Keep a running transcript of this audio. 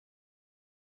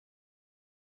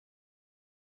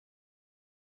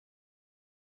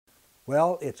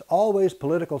Well, it's always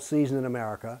political season in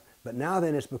America, but now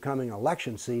then it's becoming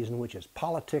election season, which is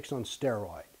politics on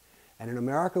steroid. And in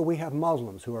America, we have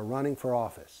Muslims who are running for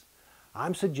office.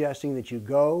 I'm suggesting that you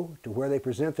go to where they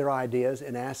present their ideas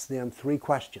and ask them 3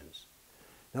 questions.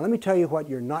 Now let me tell you what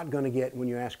you're not going to get when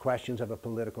you ask questions of a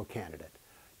political candidate.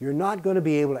 You're not going to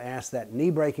be able to ask that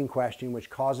knee-breaking question which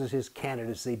causes his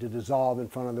candidacy to dissolve in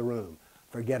front of the room.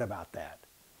 Forget about that.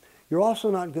 You're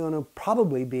also not going to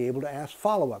probably be able to ask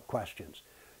follow-up questions.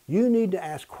 You need to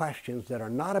ask questions that are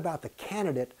not about the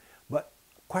candidate, but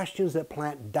questions that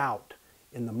plant doubt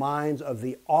in the minds of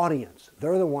the audience.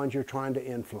 They're the ones you're trying to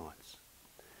influence.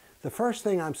 The first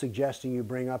thing I'm suggesting you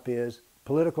bring up is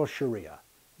political Sharia.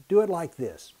 Do it like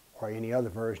this, or any other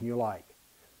version you like.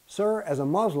 Sir, as a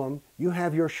Muslim, you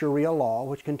have your Sharia law,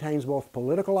 which contains both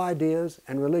political ideas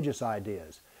and religious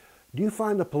ideas. Do you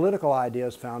find the political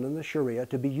ideas found in the Sharia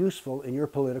to be useful in your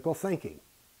political thinking?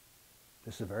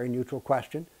 This is a very neutral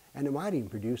question, and it might even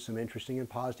produce some interesting and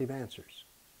positive answers.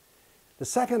 The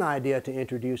second idea to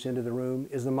introduce into the room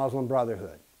is the Muslim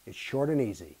Brotherhood. It's short and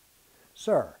easy.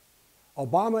 Sir,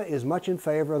 Obama is much in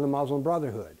favor of the Muslim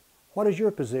Brotherhood. What is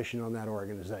your position on that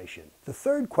organization? The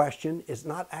third question is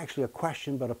not actually a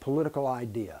question, but a political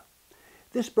idea.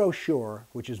 This brochure,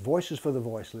 which is Voices for the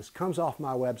Voiceless, comes off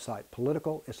my website,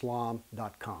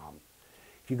 politicalislam.com.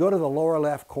 If you go to the lower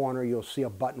left corner, you'll see a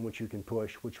button which you can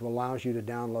push, which allows you to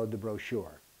download the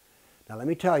brochure. Now let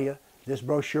me tell you, this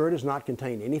brochure does not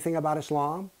contain anything about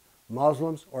Islam,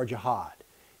 Muslims, or jihad.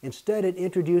 Instead, it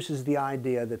introduces the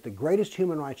idea that the greatest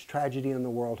human rights tragedy in the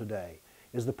world today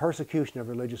is the persecution of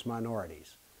religious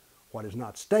minorities. What is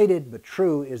not stated but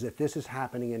true is that this is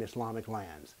happening in Islamic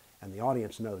lands, and the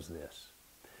audience knows this.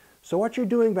 So what you're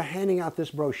doing by handing out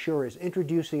this brochure is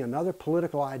introducing another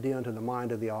political idea into the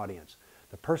mind of the audience,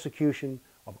 the persecution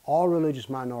of all religious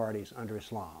minorities under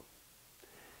Islam.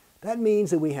 That means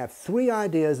that we have 3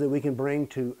 ideas that we can bring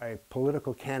to a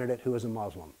political candidate who is a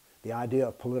Muslim. The idea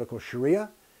of political Sharia,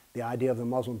 the idea of the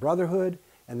Muslim Brotherhood,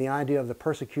 and the idea of the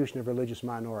persecution of religious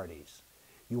minorities.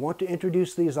 You want to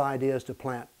introduce these ideas to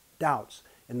plant doubts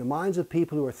in the minds of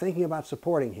people who are thinking about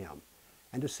supporting him,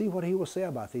 and to see what he will say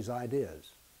about these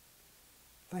ideas.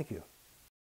 Thank you.